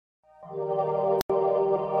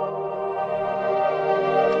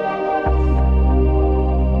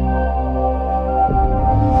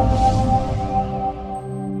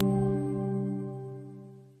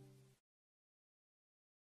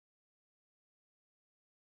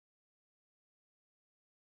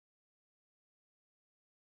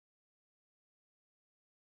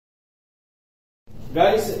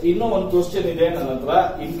Guys ಇನ್ನೂ ಒಂದು question ಇದೆ ನನ್ನ ಹತ್ರ.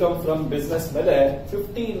 ಇನ್ಕಮ್ ಫ್ರಮ್ ಬಿಸ್ನೆಸ್ ಮೇಲೆ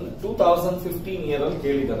 2015 ಇಯರ್ ಅಲ್ಲಿ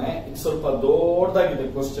ಕೇಳಿದಾನೆ. ಇದು ಸ್ವಲ್ಪ ದೊಡ್ಡದಾಗಿದೆ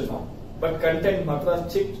ಕ್ವಶನ್, ಬಟ್ ಕಂಟೆಂಟ್ ಮಾತ್ರ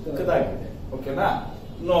ಚಿಕ್ಕದಾಗಿದೆ. ಓಕೆನಾ,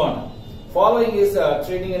 ನೋಡೋಣ. Following is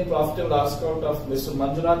trading and profit and loss account of Mr.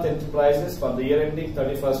 Manjunath Enterprises for the year ending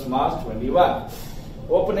 31st March 21.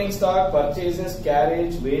 Opening stock, purchases,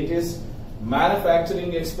 carriage, wages,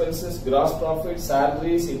 manufacturing expenses, gross profit,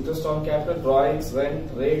 salaries, interest on capital, drawings, rent,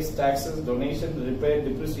 rates, taxes, donation, repair,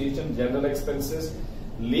 depreciation, general expenses,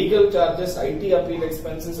 legal charges, IT appeal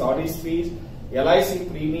expenses, audit fees, LIC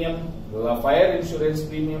premium, fire insurance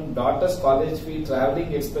premium, daughter's college fee,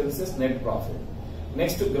 traveling expenses, net profit.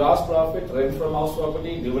 Next to gross profit, rent from house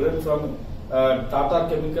property, dividend from Tata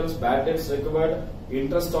Chemicals, bad debts recovered,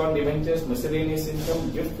 interest on debentures, miscellaneous income,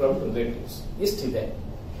 gift from relatives. ಇಷ್ಟಿದೆ.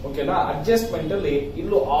 ಓಕೆನಾ. Adjustment ಅಲ್ಲಿ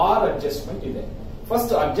ಇಲ್ಲೂ 6 adjustment ಇದೆ.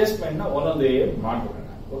 First adjustment ನ ಒಂದೊಂದೇ ಮಾಡ್ಬಿಡೋಣ.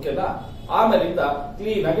 ಓಕೆನಾ. ಆಮೇಲಿಂದ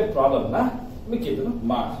clean ಆಗಿ problem ನ ಮಿಕ್ಕಿದ್ದನ್ನು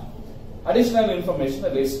ಮಾಡಿ. ಅಡಿಷನಲ್ ಇನ್ಫಾರ್ಮೇಶನ್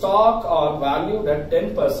ಅಲ್ಲಿ stock R valued at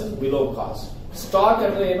 10% below cost. Stock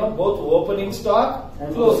ಅಂದ್ರೆ ಏನು? Both opening stock,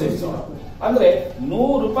 closing stock. ಅಂದ್ರೆ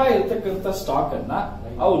 100 ರೂಪಾಯಿ ಇರ್ತಕ್ಕಂಥ ಸ್ಟಾಕ್ ಅನ್ನ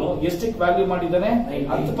ಅವನು ಎಷ್ಟಕ್ಕೆ ವ್ಯಾಲ್ಯೂ ಮಾಡಿದ್ದಾನೆ?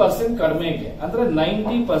 10% ಕಡಿಮೆಗೆ, ಅಂದ್ರೆ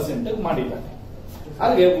 90% ಮಾಡಿದ್ದಾನೆ.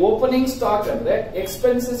 ಹಾಗೆ ಓಪನಿಂಗ್ ಸ್ಟಾಕ್ ಅಂದ್ರೆ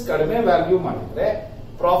ಎಕ್ಸ್ಪೆನ್ಸಸ್ ಕಡಿಮೆ ವ್ಯಾಲ್ಯೂ ಮಾಡಿದ್ರೆ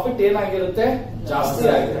ಪ್ರಾಫಿಟ್ ಏನಾಗಿರುತ್ತೆ? ಜಾಸ್ತಿ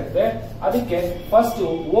ಆಗಿರುತ್ತೆ. ಅದಕ್ಕೆ ಫಸ್ಟ್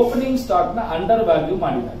ಓಪನಿಂಗ್ ಸ್ಟಾಕ್ ನ ಅಂಡರ್ ವ್ಯಾಲ್ಯೂ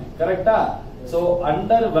ಮಾಡಿದ್ದಾನೆ. ಕರೆಕ್ಟಾ? So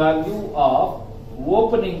under value of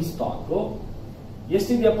opening stock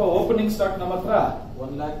ಎಷ್ಟಿದೆಯಪ್ಪ? Opening stock ನಮ್ಮ ಹತ್ರ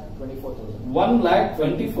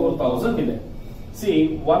 1,24,000 ಇದೆ. C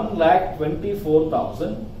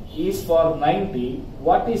 1,24,000 is for 90.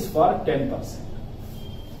 What is for 10%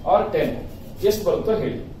 or 10? ಎಷ್ಟು ಬರುತ್ತೋ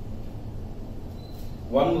ಹೇಳಿ.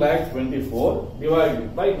 1,24,000 divided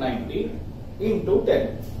by 90 into 10.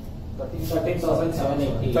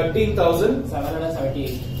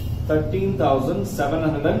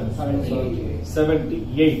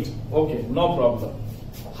 13,778. Okay, no problem.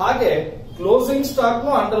 ಹಾಗೆ ಕ್ಲೋಸಿಂಗ್ ಸ್ಟಾಕ್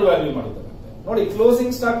ನು ಅಂಡರ್ ವ್ಯಾಲ್ಯೂ ಮಾಡಿದ್ದಾರೆ ನೋಡಿ.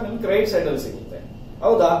 ಕ್ಲೋಸಿಂಗ್ ಸ್ಟಾಕ್ ನಿಮ್ಗೆ ರೈಟ್ ಸೈಡ್ ಅಲ್ಲಿ ಸಿಗುತ್ತೆ.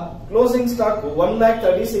 ಹೌದಾ? ಕ್ಲೋಸಿಂಗ್ ಸ್ಟಾಕ್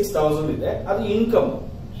 1,36,000 ಇದೆ. ಅದು ಇನ್ಕಮ್.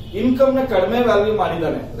 ಇನ್ಕಮ್ ನ ಕಡಿಮೆ ವ್ಯಾಲ್ಯೂ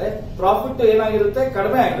ಮಾಡಿದ್ದಾನೆ ಅಂದ್ರೆ ಪ್ರಾಫಿಟ್ ಏನಾಗಿರುತ್ತೆ?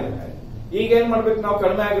 ಕಡಿಮೆ ಆಗಿರುತ್ತೆ. ಈಗ ಏನ್ ಮಾಡ್ಬೇಕು ನಾವು?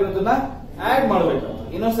 ಕಡಿಮೆ ಆಗಿರೋದನ್ನ ಆಡ್ ಮಾಡ್ಬೇಕು.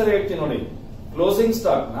 ಇನ್ನೊಂದ್ಸರಿ ಹೇಳ್ತೀನಿ ನೋಡಿ. ಕ್ಲೋಸಿಂಗ್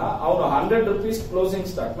ಸ್ಟಾಕ್ ನ ಅವನು 100 ರೂಪೀಸ್ ಕ್ಲೋಸಿಂಗ್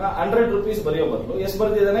ಸ್ಟಾಕ್ ನ 100 ರೂಪೀಸ್ ಬರೆಯೋ ಬದಲು ಎಷ್ಟು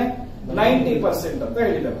ಬರೆದಿದ್ದಾನೆ? 90% ಅಂತ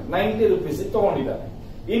ಹೇಳಿದ್ದಾನೆ. 90 ರೂಪೀಸ್ ತಗೊಂಡಿದ್ದಾನೆ.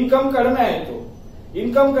 ಇನ್ಕಮ್ ಕಡಿಮೆ ಆಯ್ತು.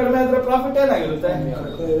 ಇನ್ಕಮ್ ಕಡಿಮೆ ಆದ್ರೆ ಪ್ರಾಫಿಟ್ ಏನಾಗಿರುತ್ತೆ?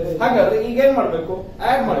 ಹಾಗಾದ್ರೆ ಈಗ ಏನ್ ಮಾಡ್ಬೇಕು?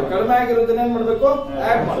 ಆಡ್ ಮಾಡ್ಬೇಕು. ಕಡಿಮೆ ಆಗಿರೋದನ್ನ ಏನ್ ಮಾಡ್ಬೇಕು?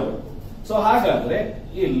 ಆಡ್ ಮಾಡ್ಬೇಕು. ಸೊ ಹಾಗಾದ್ರೆ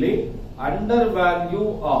ಇಲ್ಲಿ under value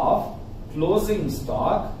of closing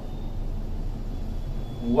stock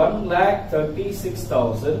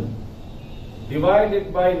 1,36,000 divided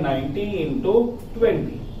by 90 into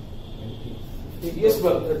 20. Yes,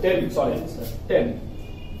 but 10. Sorry, 10.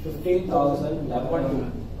 15,112.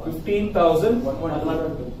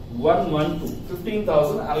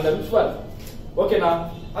 15,112. ಓಕೆನಾ?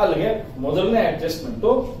 ಅಲ್ಲಿಗೆ ಮೊದಲನೇ ಅಡ್ಜಸ್ಟ್ಮೆಂಟ್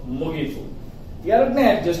ಮುಗೀತು. ಎರಡನೇ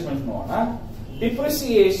ಅಡ್ಜಸ್ಟ್ಮೆಂಟ್ ನೋಡೋಣ.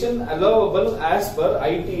 Depreciation allowable as per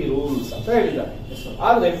IT rules ಅಂತ ಹೇಳಿದ್ದಾರೆ.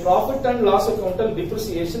 ಆದ್ರೆ ಪ್ರಾಫಿಟ್ ಅಂಡ್ ಲಾಸ್ ಅಕೌಂಟ್ ಅಲ್ಲಿ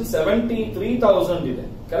ಡಿಪ್ರಿಸಿಯೇಷನ್ 73,000 ಇದೆ.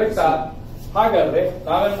 ಕರೆಕ್ಟಾ? ಹಾಗಾದ್ರೆ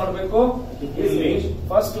ನಾವೇನ್ ಮಾಡ್ಬೇಕು? ಇಲ್ಲಿ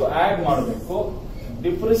ಫಸ್ಟ್ ಆಡ್ ಮಾಡಬೇಕು.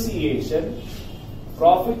 Depreciation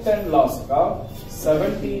profit and loss account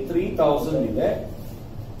 73,000 ಇದೆ.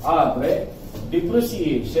 ಆದ್ರೆ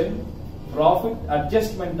ಡಿಪ್ರಿಸಿಯೇಷನ್ ಪ್ರಾಫಿಟ್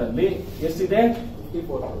ಅಡ್ಜಸ್ಟ್ಮೆಂಟ್ ಅಲ್ಲಿ ಎಷ್ಟಿದೆ?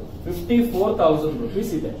 54,000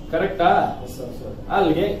 ರೂಪೀಸ್ ಇದೆ. ಕರೆಕ್ಟಾ?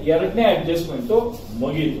 ಅಲ್ಲಿಗೆ ಎರಡನೇ ಅಡ್ಜಸ್ಟ್ಮೆಂಟ್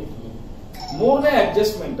ಮುಗೀತು. ಮೂರನೇ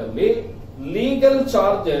ಅಡ್ಜಸ್ಟ್ಮೆಂಟ್ ಅಲ್ಲಿ legal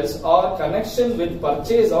charges R connection with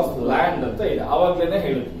purchase of land ಅಂತ ಇದೆ. ಆವಾಗ್ಲೇನೆ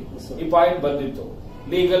ಹೇಳಿದ್ವಿ, ಈ ಪಾಯಿಂಟ್ ಬಂದಿತ್ತು.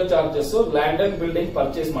 Legal charges land and building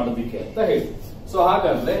purchase ಮಾಡೋದಿಕ್ಕೆ ಅಂತ ಹೇಳಿ. ಸೊ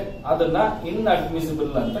ಹಾಗಾದ್ರೆ ಅದನ್ನ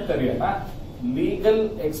ಇನ್ಅಡ್ಮಿಸಿಬಲ್ ಅಂತ ಕರೆಯೋಣ. Legal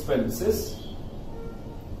expenses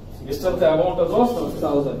ಎಷ್ಟಂತೆ amount? ಅದು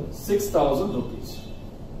 6,000 ರೂಪೀಸ್.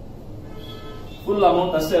 ಫುಲ್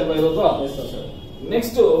ಅಮೌಂಟ್ ಅಷ್ಟೇ ಅಲ್ವಾ ಇರೋದು?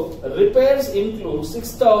 Next repairs include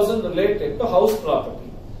 6,000 related to house property.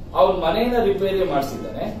 ಅವ್ರ ಮನೆಯನ್ನ ರಿಪೇರಿ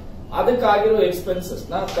ಮಾಡಿಸಿದ್ದಾನೆ. ಅದಕ್ಕಾಗಿರೋ ಎಕ್ಸ್ಪೆನ್ಸಸ್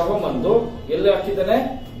ನ ತಗೊಂಡ್ಬಂದು ಎಲ್ಲಿ ಹಾಕಿದ್ದಾನೆ?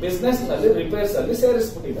 ಬಿಸ್ನೆಸ್ ನಲ್ಲಿ ರಿಪೇರ್ಸ್ ಅಲ್ಲಿ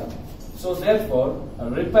ಸೇರಿಸ್ಬಿಟ್ಟಿದ್ದಾನೆ. So there for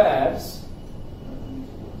repairs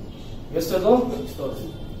ಎಷ್ಟದು?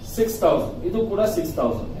 6,000. ಇದು ಕೂಡ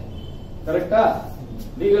 6,000. ಕರೆಕ್ಟಾ?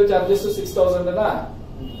 ಲೀಗಲ್ ಚಾರ್ಜಸ್ 6,000 ಅಲ್ಲ?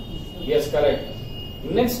 S, correct.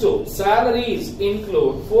 Next salaries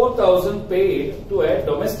include 4,000 paid to A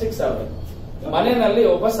domestic servant. ಮನೆಯಲ್ಲಿ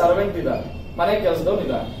ಒಬ್ಬ ಸರ್ವೆಂಟ್ ಇದ್ದಾನೆ, ಮನೆ ಕೆಲಸದವನು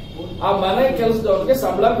ಇದ್ದಾನೆ. ಆ ಮನೆ ಕೆಲಸದವನಿಗೆ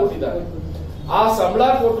ಸಂಬಳ ಕೊಟ್ಟಿದ್ದಾರೆ. ಆ ಸಂಬಳ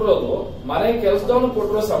ಕೊಟ್ಟಿರೋದು ಮನೆ ಕೆಲಸದವನು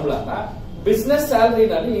ಕೊಟ್ಟಿರೋ ಸಂಬಳನ ಬಿಸ್ನೆಸ್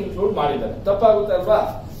ಸ್ಯಾಲರಿನಲ್ಲಿ ಇನ್ಕ್ಲೂಡ್ ಮಾಡಿದ್ದಾರೆ. ತಪ್ಪಾಗುತ್ತೆ ಅಲ್ವಾ?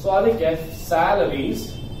 ಸೊ ಅದಕ್ಕೆ ಸ್ಯಾಲರೀಸ್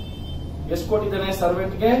ಎಷ್ಟು ಕೊಟ್ಟಿದ್ದಾನೆ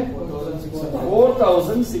ಸರ್ವೆಂಟ್ಗೆ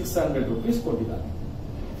 4600 rupees ಕೊಟ್ಟಿದ್ದಾನೆ.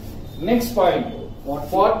 ನೆಕ್ಸ್ಟ್ ಪಾಯಿಂಟ್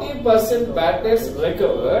 40% ಬ್ಯಾಡ್ ಡೆಟ್ಸ್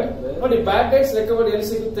ರಿಕವರ್ಡ್. ನೋಡಿ ಬ್ಯಾಡ್ ಡೆಟ್ಸ್ ರಿಕವರ್ಡ್ ಎಲ್ಲಿ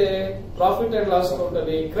ಸಿಗುತ್ತೆ? ಪ್ರಾಫಿಟ್ ಅಂಡ್ ಲಾಸ್ ಅಕೌಂಟ್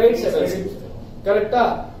ಅಲ್ಲಿ ಕ್ರೆಡಿಟ್ ಸೈಡ್ ಅಲ್ಲಿ ಸಿಗುತ್ತೆ. ಕರೆಕ್ಟಾ?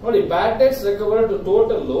 ನೋಡಿ ಬ್ಯಾಡ್ ಡೆಟ್ಸ್ ರಿಕವರ್ಡ್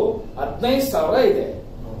ಟೋಟಲ್ 15,000 ಇದೆ.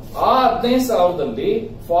 ಆ 15,000ದಲ್ಲಿ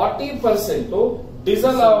 40%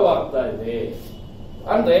 ಡಿಸಲವ್ ಆಗ್ತಾ ಇದೆ,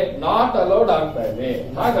 ಅಂದ್ರೆ ನಾಟ್ ಅಲೌಡ್ ಆಗ್ತಾ ಇದೆ.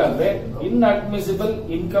 ಹಾಗಾದ್ರೆ ಇನ್ಅಡ್ಮಿಸಿಬಲ್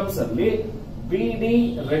ಇನ್ಕಮ್ಸ್ ಅಲ್ಲಿ ಬಿಡಿ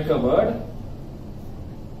ರಿಕವರ್ಡ್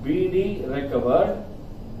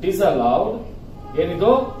ಡಿಸಲೌಡ್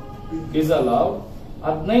ಏನಿದು ಡಿಸಲೌಡ್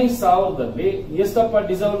 15,000ದಲ್ಲಿ ಎಷ್ಟಪ್ಪ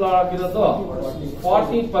ಡಿಸಲವ್ ಆಗಿರೋದು?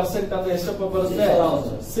 40% ಅಂದ್ರೆ ಎಷ್ಟಪ್ಪ ಬರುತ್ತೆ?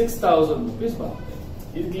 6,000 rupees ಬರುತ್ತೆ.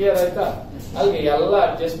 ಇದು ಕ್ಲಿಯರ್ ಆಯ್ತಾ? ಅಲ್ಲಿಗೆ ಎಲ್ಲ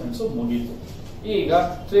ಅಡ್ಜಸ್ಟ್ಮೆಂಟ್ಸ್ ಮುಗೀತು. ಈಗ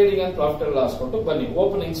trading and profit and loss ಕೊಟ್ಟು ಬನ್ನಿ.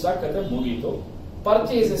 ಓಪನಿಂಗ್ ಸ್ಟಾಕ್ ಕತೆ ಮುಗೀತು.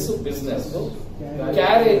 Purchases business,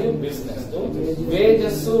 carriage business,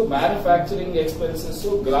 wages manufacturing expenses,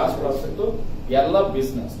 gross profit ಎಲ್ಲ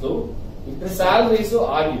ಬಿಸ್ನೆಸ್, ಸ್ಯಾಲರೀಸ್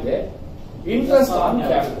ಆಗಿದೆ. ಇಂಟ್ರೆಸ್ಟ್ ಆನ್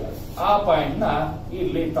ಕ್ಯಾಪಿಟಲ್ ಆ ಪಾಯಿಂಟ್ ನ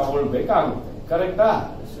ಇಲ್ಲಿ ತಗೊಳ್ಬೇಕಾಗುತ್ತೆ. ಕರೆಕ್ಟಾ?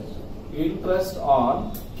 ಇಂಟ್ರೆಸ್ಟ್ ಆನ್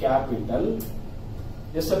ಕ್ಯಾಪಿಟಲ್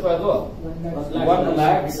ಎಷ್ಟಪ್ಪ ಅದು?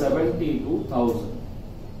 1,72,000.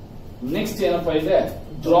 ನೆಕ್ಸ್ಟ್ ಏನಪ್ಪಾ ಇದೆ?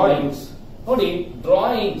 ಡ್ರಾಯಿಂಗ್ಸ್. ನೋಡಿ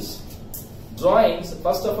ಡ್ರಾಯಿಂಗ್ಸ್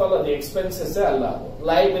ಫಸ್ಟ್ ಆಫ್ ಆಲ್ ಅದು ಎಕ್ಸ್ಪೆನ್ಸಸ್ ಅಲ್ಲ,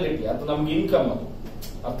 ಲೈಬಿಲಿಟಿ. ಅದು ನಮ್ಗೆ ಇನ್ಕಮ್. ಅದು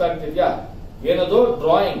ಅರ್ಥ ಆಗ್ತಿದ್ಯಾ? ಏನದು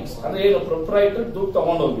ಡ್ರಾಯಿಂಗ್ಸ್ ಅಂದ್ರೆ ಏನು? ಪ್ರೊಪ್ರೈಟರ್ ದುಡ್ಡು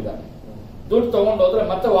ತಗೊಂಡೋಗಿದ್ದಾನೆ. ದುಡ್ಡು ತಗೊಂಡೋದ್ರೆ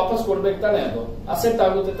ಮತ್ತೆ ವಾಪಸ್ ಕೊಡ್ಬೇಕು ತಾನೆ, ಅದು ಅಸೆಟ್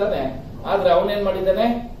ಆಗುತ್ತೆ ತಾನೆ. ಆದ್ರೆ ಅವನೇನ್ ಮಾಡಿದ್ದಾನೆ?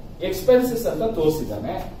 ಎಕ್ಸ್ಪೆನ್ಸಸ್ ಅಂತ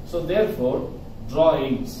ತೋರಿಸಿದ್ದಾನೆ. ಸೊ ದೇರ್ ಫೋರ್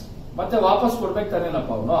ಡ್ರಾಯಿಂಗ್ಸ್ ಮತ್ತೆ ವಾಪಸ್ ಕೊಡ್ಬೇಕು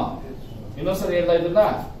ತಾನೇನಪ್ಪ ಅವನು. ಇನ್ನೊಂದ್ಸರಿ ಹೇಳ್ತಾ ಇದನ್ನ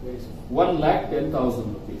 1,10,000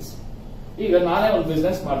 rupees. ಈಗ ನಾನೇ ಒಂದು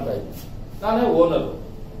ಬಿಸ್ನೆಸ್ ಮಾಡ್ತಾ ಇದ್ದೀನಿ, ನಾನೇ ಓನರ್.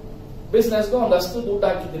 ಬಿಸ್ನೆಸ್ಗೆ ಒಂದಷ್ಟು ದುಡ್ಡು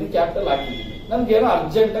ಹಾಕಿದ್ದೀನಿ, ಕ್ಯಾಪಿಟಲ್ ಹಾಕಿದ್ದೀನಿ. ನನ್ಗೇನೋ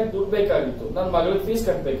ಅರ್ಜೆಂಟ್ ಆಗಿ ದುಡ್ಡು ಬೇಕಾಗಿತ್ತು, ನನ್ನ ಮಗಳಿಗೆ ಫೀಸ್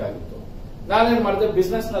ಕಟ್ಟಬೇಕಾಗಿತ್ತು. ನಾನೇನ್ ಮಾಡಿದೆ?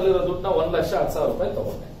 ಬಿಸ್ನೆಸ್ ನಲ್ಲಿರೋ ದುಡ್ಡನ್ನ 1,10,000 ರೂಪಾಯಿ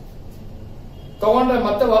ತಗೊಂಡ್ರೆ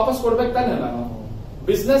ಮತ್ತೆ ವಾಪಸ್ ಕೊಡ್ಬೇಕು ತಾನೆ. ನಾನು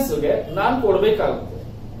ಬಿಸ್ನೆಸ್ಗೆ ನಾನು ಕೊಡ್ಬೇಕಾಗುತ್ತೆ.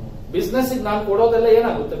 ಬಿಸ್ನೆಸ್ ನಾನು ಕೊಡೋದೆಲ್ಲ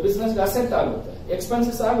ಏನಾಗುತ್ತೆ? ಬಿಸ್ನೆಸ್ ಅಸೆಟ್ ಆಗುತ್ತೆ,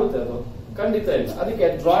 ಎಕ್ಸ್ಪೆನ್ಸಸ್ ಆಗುತ್ತೆ. ಅದು ಖಂಡಿತ ಇಲ್ಲ. ಅದಕ್ಕೆ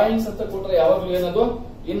ಡ್ರಾಯಿಂಗ್ಸ್ ಅಂತ ಕೊಟ್ರೆ ಯಾವಾಗ್ಲೂ ಏನದು?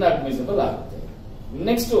 ಇನ್ಅಡ್ಮಿಸಿಬಲ್ ಆಗುತ್ತೆ.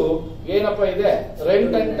 ನೆಕ್ಸ್ಟ್ ಏನಪ್ಪಾ ಇದೆ?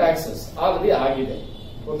 ರೆಂಟ್ ಅಂಡ್ ಟ್ಯಾಕ್ಸಸ್ ಆಲ್ರೆಡಿ ಆಗಿದೆ.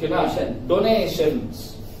 ಓಕೆನಾ? ಡೊನೇಷನ್ಸ್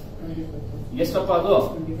ಎಷ್ಟಪ್ಪ ಅದು?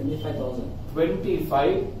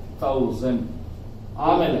 25,000.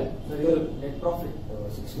 ಆಮೇಲೆ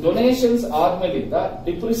ಡೊನೇಷನ್ಸ್ ಆದ್ಮೇಲಿಂದ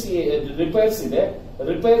ರಿಪೇರ್ಸ್ ಇದೆ.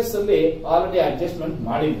 ರಿಪೇರ್ಸ್ ಅಲ್ಲಿ ಆಲ್ರೆಡಿ ಅಡ್ಜಸ್ಟ್ಮೆಂಟ್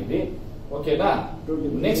ಮಾಡಿದೀವಿ. ಓಕೆನಾ?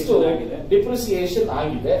 ನೆಕ್ಸ್ಟ್ ಡಿಪ್ರಿಸಿಯೇಷನ್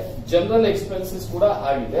ಆಗಿದೆ, ಜನರಲ್ ಎಕ್ಸ್ಪೆನ್ಸಸ್ ಕೂಡ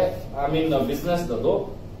ಆಗಿದೆ. ಐ ಮೀನ್ ಬಿಸ್ನೆಸ್ ಅದು.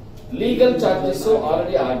 ಲೀಗಲ್ ಚಾರ್ಜಸ್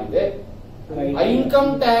ಆಲ್ರೆಡಿ ಆಗಿದೆ. Income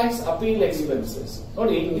tax appeal expenses.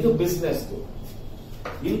 ನೋಡಿ ಇದು ಬಿಸ್ನೆಸ್.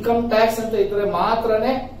 ಇನ್ಕಮ್ ಟ್ಯಾಕ್ಸ್ ಅಂತ ಇದ್ರೆ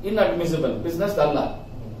ಮಾತ್ರನೇ ಇನ್ಅಡ್ಮಿಸಿಬಲ್, ಬಿಸ್ನೆಸ್ ಅಲ್ಲ.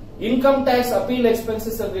 ಇನ್ಕಮ್ ಟ್ಯಾಕ್ಸ್ ಅಪೀಲ್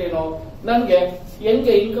ಎಕ್ಸ್ಪೆನ್ಸಸ್ ಅಂದ್ರೆ ಏನು? ನನ್ಗೆ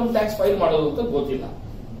ಹೆಂಗೆ ಇನ್ಕಮ್ ಟ್ಯಾಕ್ಸ್ ಫೈಲ್ ಮಾಡೋದು ಅಂತ ಗೊತ್ತಿಲ್ಲ.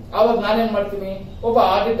 ಅವಾಗ ನಾನೇನ್ ಮಾಡ್ತೀನಿ? ಒಬ್ಬ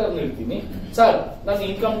ಆಡಿಟರ್ ಇಡ್ತೀನಿ. ಸರ್ ನಾನು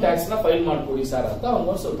ಇನ್ಕಮ್ ಟ್ಯಾಕ್ಸ್ ನ ಫೈಲ್ ಮಾಡ್ಕೊಡಿ ಸರ್ ಅಂತ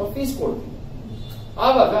ಅವನಿಗೊಂದು ಸ್ವಲ್ಪ ಫೀಸ್ ಕೊಡ್ತೀನಿ.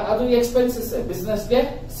 ಆವಾಗ ಅದು ಎಕ್ಸ್ಪೆನ್ಸಸ್, ಬಿಸ್ನೆಸ್ಗೆ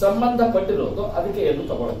ಸಂಬಂಧಪಟ್ಟಿರೋದು. ಅದಕ್ಕೆ ಎಲ್ಲೂ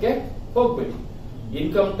ತಗೊಳಕ್ಕೆ ಹೋಗ್ಬೇಡಿ.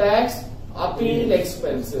 Income tax appeal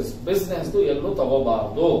expenses business ಎಲ್ಲೂ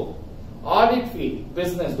ತಗೋಬಾರ್ದು. ಆಡಿಟ್ ಫೀ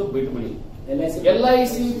ಬಿಸ್ನೆಸ್ ಬಿಟ್ಬಿಡಿ.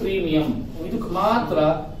 LIC ಪ್ರೀಮಿಯಂ ಇದಕ್ಕೆ ಮಾತ್ರ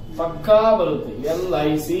ಪಕ್ಕಾ ಬರುತ್ತೆ.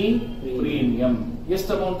 LIC ಪ್ರೀಮಿಯಂ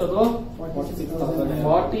ಎಷ್ಟು ಅಮೌಂಟ್ ಅದು?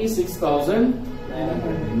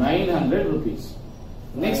 46,900 rupees.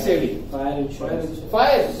 ನೆಕ್ಸ್ಟ್ ಹೇಳಿ.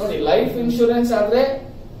 ಫೈರ್ ನೋಡಿ, ಲೈಫ್ ಇನ್ಶೂರೆನ್ಸ್ ಆದ್ರೆ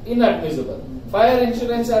ಇನ್ಅಡ್ಮಿಸಿಬಲ್, ಫೈರ್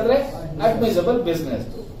ಇನ್ಶೂರೆನ್ಸ್ ಆದ್ರೆ admissible business.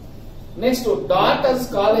 Next daughters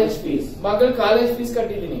college fees. ಮಗಳ ಕಾಲೇಜ್ ಫೀಸ್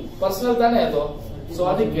ಕಟ್ಟಿದೀನಿ, ಪರ್ಸನಲ್ ತಾನೇ ಅದು. ಸೊ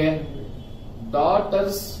ಅದಕ್ಕೆ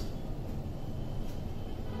ಡಾಟರ್ಸ್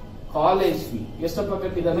ಕಾಲೇಜ್ ಫೀ ಎಷ್ಟಪ್ಪ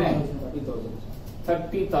ಕಟ್ಟಿದ್ದಾನೆ?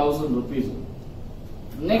 30,000 rupees.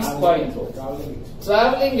 Next point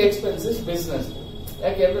travelling expenses business.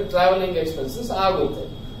 ಯಾಕೆಂದ್ರೆ ಟ್ರಾವೆಲಿಂಗ್ ಎಕ್ಸ್ಪೆನ್ಸಸ್ ಆಗುತ್ತೆ.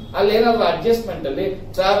 ಅಲ್ಲಿ ಏನಾದ್ರು ಅಡ್ಜಸ್ಟ್ಮೆಂಟ್ ಅಲ್ಲಿ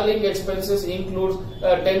travelling expenses includes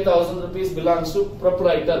 10,000 rupees belongs to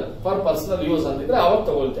proprietor for personal use ಅಂತಿದ್ರೆ ಅವಾಗ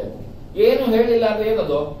ತಗೊಳ್ತಾ ಇದ್ದೀನಿ. ಏನು ಹೇಳಿಲ್ಲ ಅಂದ್ರೆ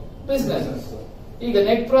ಏನದು? ಬಿಸ್ನೆಸ್. ಈಗ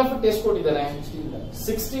ನೆಟ್ ಪ್ರಾಫಿಟ್ ಎಷ್ಟು ಕೊಟ್ಟಿದ್ದಾನೆ?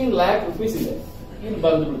 16 lakh rupees ಇದೆ. ಇನ್ನು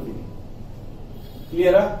ಬಂದು ಬಿಡ್ತೀನಿ.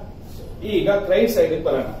 ಕ್ಲಿಯರಾ? ಈಗ ಕ್ರೆಡಿಟ್ ಸೈಡ್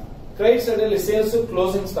ಬರೋಣ. ಕ್ರೆಡಿಟ್ ಸೈಡ್ ಅಲ್ಲಿ ಸೇಲ್ಸ್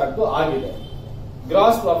ಕ್ಲೋಸಿಂಗ್ ಸ್ಟಾಕ್ ಆಗಿದೆ.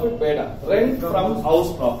 ಗ್ರಾಸ್ ಪ್ರಾಫಿಟ್ ಬೇಡ. Rent from house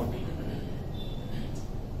property,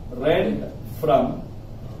 rent from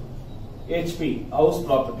HP house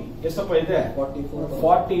property ಎಷ್ಟಪ್ಪ ಇದೆ?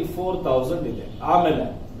 44,000 ಇದೆ. ಆಮೇಲೆ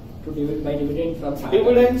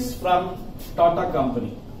ಡಿವಿಡೆಂಡ್ಸ್ ಫ್ರಮ್ ಟಾಟಾ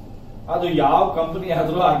ಕಂಪನಿ. ಅದು ಯಾವ ಕಂಪನಿ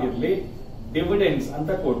ಆದ್ರೂ ಆಗಿರ್ಲಿ, ಡಿವಿಡೆಂಡ್ಸ್ ಅಂತ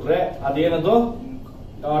ಕೊಟ್ರೆ ಅದೇನದು?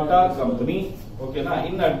 ಟಾಟಾ ಕಂಪನಿ. ಓಕೆನಾ,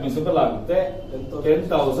 ಇನ್ ಅಡ್ಮಿಸಿಬಲ್ ಆಗುತ್ತೆ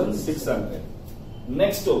 10,600.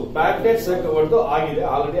 ನೆಕ್ಸ್ಟ್ ಬ್ಯಾಕ್ ಡೇಟ್ಸ್ ರಿಕವರ್ಡ್ ಆಗಿದೆ,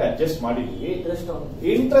 ಆಲ್ರೆಡಿ ಅಡ್ಜಸ್ಟ್ ಮಾಡಿದೀವಿ.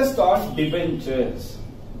 ಇಂಟ್ರೆಸ್ಟ್ ಆನ್ ಡಿಬೆಂಚರ್ಸ್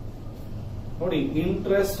ನೋಡಿ,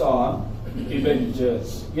 ಇಂಟ್ರೆಸ್ಟ್ ಆನ್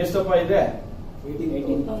ಡಿಬೆಂಚರ್ಸ್ ಎಷ್ಟಪ್ಪ ಇದೆ?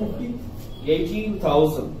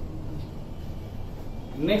 18,000.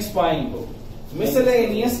 Next point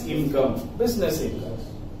miscellaneous income, business income.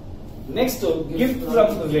 Next gift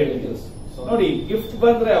from relatives. ನೋಡಿ, ಗಿಫ್ಟ್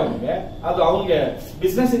ಬಂದ್ರೆ ಅವನಿಗೆ ಅದು ಅವನಿಗೆ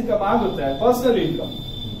ಬಿಸ್ನೆಸ್ ಇನ್ಕಮ್ ಆಗುತ್ತೆ, ಪರ್ಸನಲ್ ಇನ್ಕಮ್.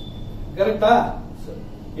 ಕರೆಕ್ಟಾ?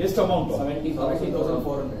 ಎಷ್ಟು ಅಮೌಂಟ್?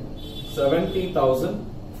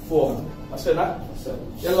 70,400 ಅಷ್ಟೇನಾ?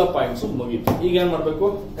 ಎಲ್ಲ ಪಾಯಿಂಟ್ಸ್ ಮುಗೀತು. ಈಗ ಏನ್ ಮಾಡ್ಬೇಕು?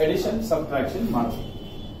 ಅಡಿಷನ್ ಸಬ್ಟ್ರಾಕ್ಷನ್ ಮಾಡಬೇಕು.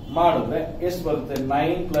 ಮಾಡಿದ್ರೆ ಎಷ್ಟು ಬರುತ್ತೆ?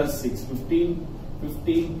 9 + 6 15,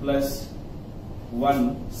 15 + 1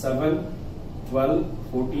 7, 12,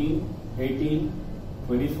 14, 18,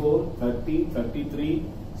 24, 30, 33,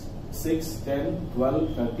 6, 10, 12,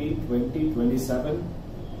 13, 20, 27,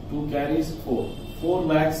 2 carries 4,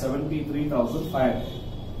 4,73,500.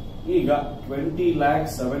 ಈಗ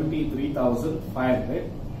 20,73,500.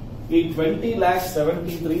 ಈ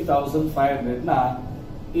 20,73,500 ನ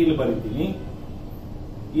ಇಲ್ಲಿ ಬರೀತೀನಿ.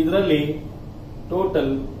 ಇದರಲ್ಲಿ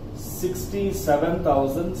ಟೋಟಲ್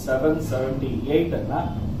 67,778 ಅನ್ನ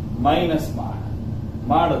ಮೈನಸ್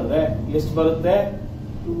ಮಾಡಿದ್ರೆ ಎಷ್ಟು ಬರುತ್ತೆ?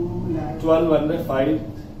 12 ಅಂದ್ರೆ 5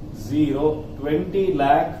 0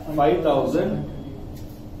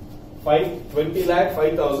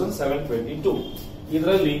 20,05,722.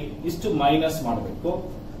 ಇದರಲ್ಲಿ ಇಷ್ಟು ಮೈನಸ್ ಮಾಡಬೇಕು.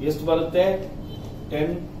 ಎಷ್ಟು ಬರುತ್ತೆ? 10,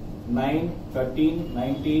 9, 13,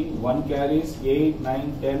 19, 1 carries 8, 9,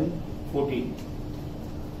 10, 14.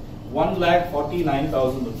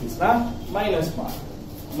 1,49,000 rupees ನ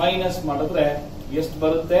ಮೈನಸ್ ಮಾಡಿದ್ರೆ ಎಷ್ಟು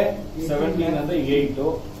ಬರುತ್ತೆ? 17 ಅಂದ್ರೆ 8,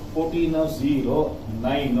 14 0,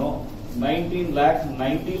 9,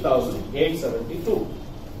 19,90,872.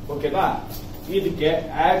 ಓಕೆನಾ? ಇದಕ್ಕೆ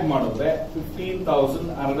ಆಡ್ ಮಾಡಿದ್ರೆ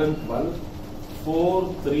 15,112,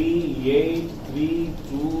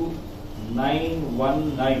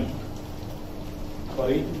 43832,919.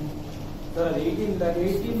 Sorry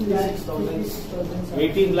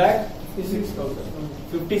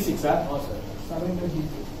sir,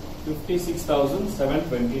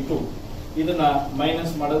 56,722. ಇದನ್ನ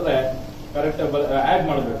ಮೈನಸ್ ಮಾಡಿದ್ರೆ ಕರೆಕ್ಟ್ ಆಡ್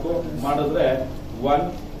ಮಾಡಬೇಕು. ಮಾಡಿದ್ರೆ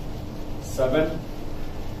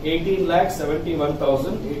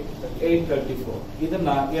 18,71,834. ಇದನ್ನ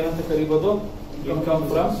ಏನಂತ ಕರೀಬಹುದು? Income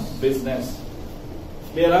from business.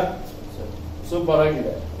 Clear? Super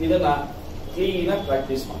ಆಗಿದೆ. ಇದನ್ನ ಕ್ಲೀನ್ ಆಗಿ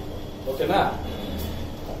ಪ್ರಾಕ್ಟೀಸ್ ಮಾಡಿ. ಓಕೆನಾ?